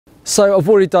So I've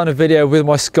already done a video with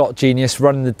my Scott Genius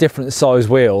running the different size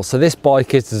wheels. So this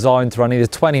bike is designed to run either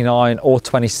 29 or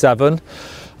 27.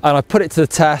 And I put it to the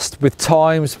test with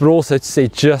times, but also to see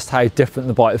just how different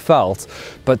the bike felt.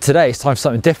 But today it's time for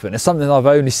something different. It's something I've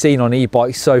only seen on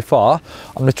e-bikes so far.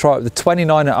 I'm going to try it with the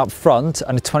 29er up front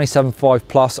and the 27.5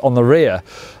 Plus on the rear.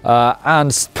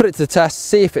 And put it to the test,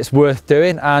 see if it's worth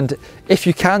doing. And if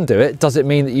you can do it, does it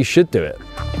mean that you should do it?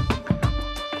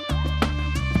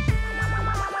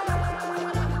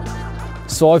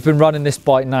 So I've been running this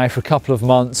bike now for a couple of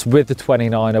months with the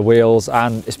 29er wheels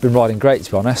and it's been riding great,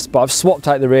 to be honest, but I've swapped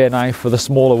out the rear now for the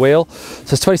smaller wheel.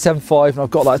 So it's 27.5 and I've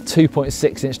got that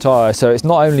 2.6 inch tyre, so it's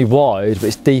not only wide but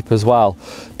it's deep as well.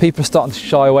 People are starting to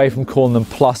shy away from calling them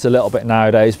Plus a little bit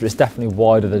nowadays, but it's definitely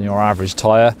wider than your average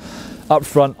tyre. Up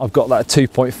front I've got that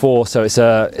 2.4,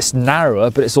 so it's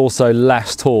narrower but it's also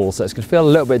less tall, so it's going to feel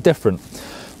a little bit different.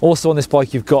 Also on this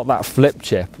bike you've got that flip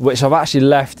chip, which I've actually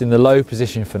left in the low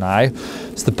position for now,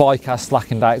 so the bike has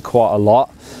slackened out quite a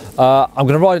lot. I'm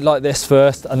going to ride it like this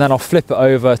first and then I'll flip it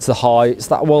over to the high,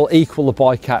 so that will equal the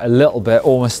bike out a little bit,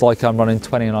 almost like I'm running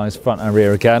 29s front and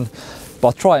rear again. But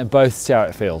I'll try it in both, see how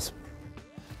it feels.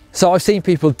 So I've seen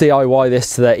people DIY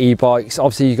this to their e-bikes.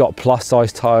 Obviously you've got plus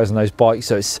size tyres on those bikes,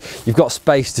 so you've got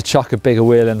space to chuck a bigger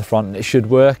wheel in the front and it should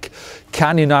work.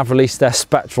 Canyon have released their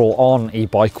Spectral ON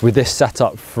e-bike with this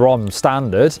setup from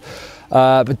standard.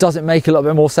 But does it make a little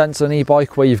bit more sense on an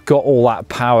e-bike where you've got all that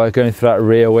power going through that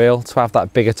rear wheel? To have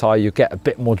that bigger tyre, you get a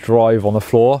bit more drive on the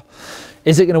floor.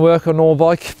 Is it going to work on a normal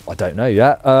bike? I don't know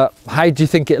yet. How do you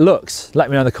think it looks? Let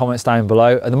me know in the comments down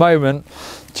below. At the moment,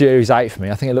 jury's out for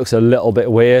me. I think it looks a little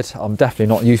bit weird. I'm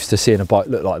definitely not used to seeing a bike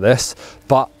look like this,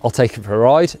 but I'll take it for a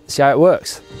ride, see how it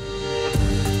works.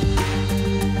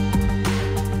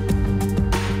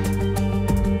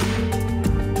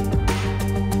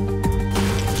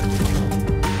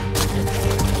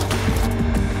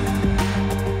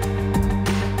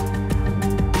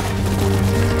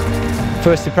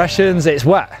 First impressions, it's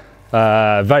wet,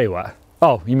 very wet.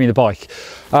 Oh, you mean the bike?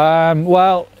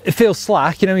 Well, it feels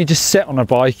slack, you know, you just sit on a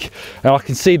bike and I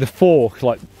can see the fork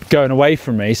like going away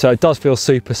from me, so it does feel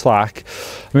super slack.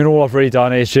 I mean, all I've really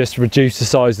done is just reduce the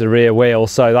size of the rear wheel,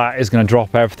 so that is going to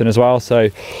drop everything as well, so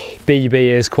BB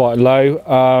is quite low.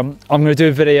 I'm going to do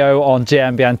a video on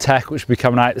GmbN Tech, which will be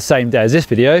coming out the same day as this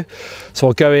video, so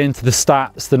I'll go into the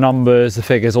stats, the numbers, the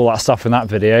figures, all that stuff in that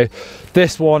video.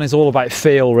 This one is all about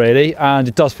feel really, and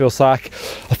it does feel slack.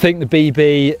 I think the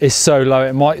BB is so low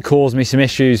it might cause me some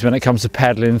issues when it comes to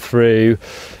pedaling through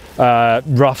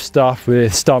rough stuff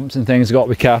with stumps and things. I've got to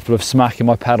be careful of smacking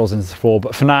my pedals into the floor,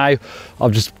 but for now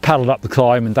I've just pedaled up the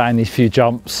climb and down these few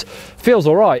jumps. Feels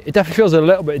all right. It definitely feels a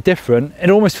little bit different. It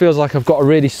almost feels like I've got a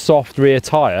really soft rear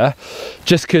tyre,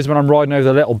 just because when I'm riding over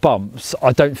the little bumps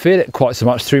I don't feel it quite so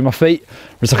much through my feet,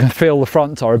 whereas I can feel the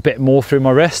front tyre a bit more through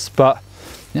my wrists. But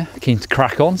yeah, keen to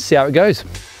crack on, see how it goes.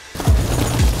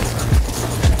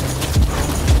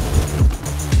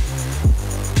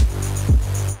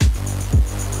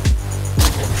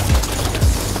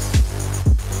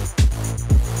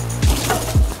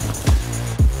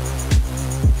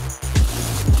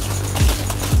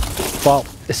 Well,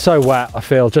 it's so wet, I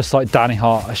feel just like Danny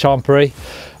Hart at Champery.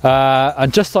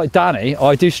 And just like Danny,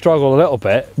 I do struggle a little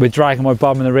bit with dragging my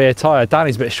bum in the rear tyre.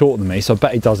 Danny's a bit shorter than me, so I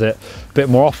bet he does it a bit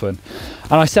more often.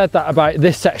 And I said that about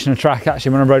this section of track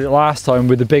actually when I rode it last time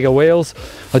with the bigger wheels.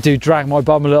 I do drag my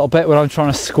bum a little bit when I'm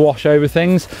trying to squash over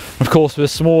things. Of course, with a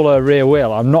smaller rear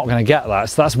wheel, I'm not going to get that.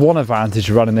 So that's one advantage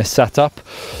of running this setup.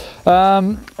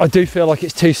 I do feel like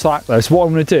it's too slack though. So what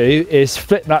I'm going to do is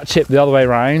flip that chip the other way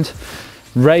around,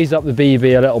 raise up the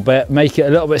BB a little bit, make it a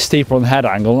little bit steeper on the head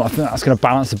angle. I think that's going to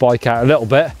balance the bike out a little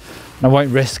bit, and I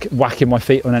won't risk whacking my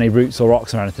feet on any roots or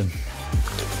rocks or anything.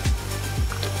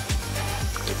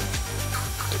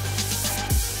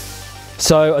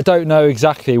 So I don't know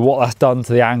exactly what that's done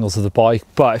to the angles of the bike,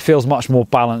 but it feels much more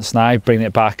balanced now, bringing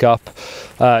it back up.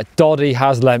 Doddy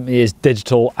has lent me his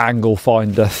digital angle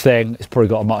finder thing. It's probably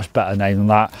got a much better name than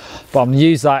that, but I'm going to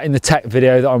use that in the tech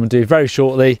video that I'm going to do very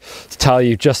shortly to tell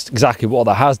you just exactly what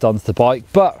that has done to the bike.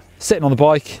 But sitting on the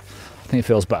bike, I think it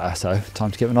feels better, so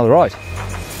time to give it another ride.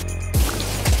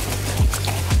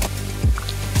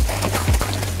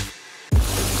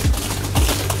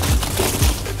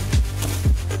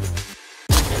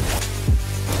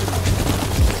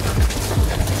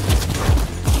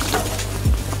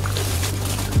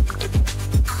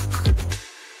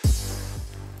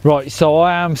 Right, so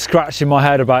I am scratching my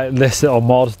head about this little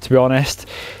mod, to be honest.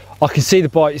 I can see the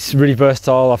bike's really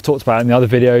versatile. I've talked about it in the other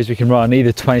videos. We can run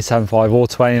either 27.5 or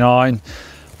 29.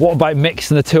 What about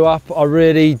mixing the two up? I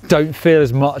really don't feel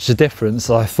as much a difference as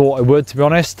I thought I would, to be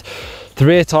honest. The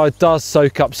rear tyre does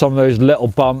soak up some of those little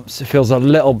bumps. It feels a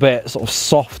little bit sort of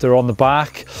softer on the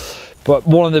back. But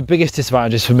one of the biggest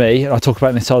disadvantages for me, and I talk about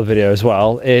in this other video as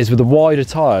well, is with the wider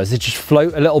tyres, they just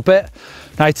float a little bit.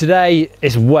 Now today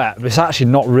it's wet, but it's actually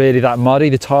not really that muddy.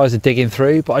 The tyres are digging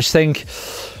through, but I just think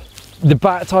the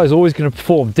back tyre is always going to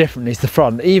perform differently to the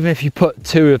front. Even if you put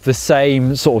two of the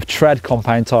same sort of tread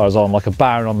compound tyres on, like a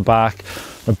Baron on the back,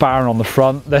 a Baron on the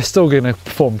front, they're still going to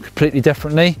perform completely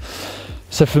differently.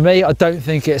 So for me, I don't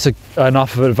think it's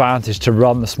enough of an advantage to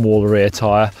run the smaller rear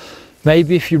tyre.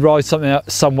 Maybe if you ride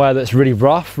somewhere that's really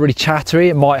rough, really chattery,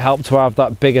 it might help to have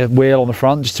that bigger wheel on the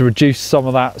front, just to reduce some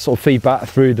of that sort of feedback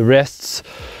through the wrists,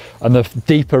 and the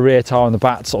deeper rear tyre on the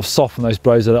back to sort of soften those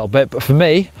blows a little bit. But for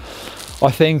me,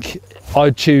 I think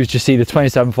I'd choose just either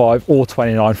 27.5 or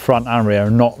 29 front and rear,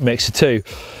 and not mix the two.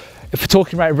 If we're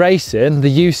talking about racing,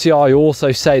 the UCI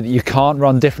also say that you can't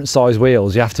run different size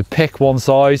wheels. You have to pick one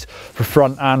size for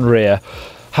front and rear.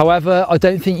 However, I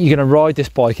don't think you're going to ride this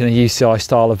bike in a UCI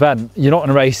style event. You're not going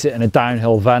to race it in a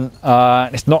downhill event.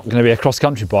 It's not going to be a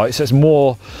cross-country bike, so it's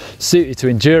more suited to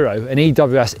enduro. And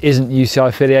EWS isn't UCI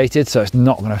affiliated, so it's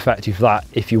not going to affect you for that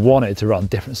if you wanted to run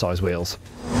different size wheels.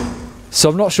 So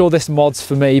I'm not sure this mod's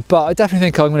for me, but I definitely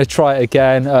think I'm going to try it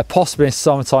again, possibly in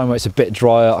summertime where it's a bit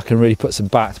drier. I can really put some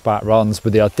back-to-back runs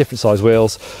with the different size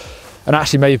wheels, and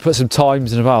actually maybe put some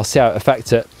times in as well, see how it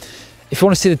affects it. If you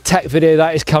want to see the tech video,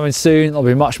 that is coming soon. There'll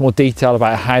be much more detail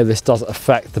about how this does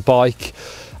affect the bike.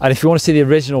 And if you want to see the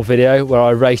original video where I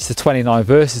raced the 29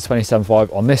 versus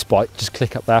 27.5 on this bike, just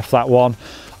click up there for that one.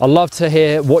 I'd love to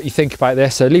hear what you think about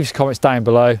this, so leave your comments down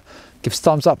below, give us a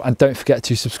thumbs up, and don't forget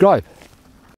to subscribe.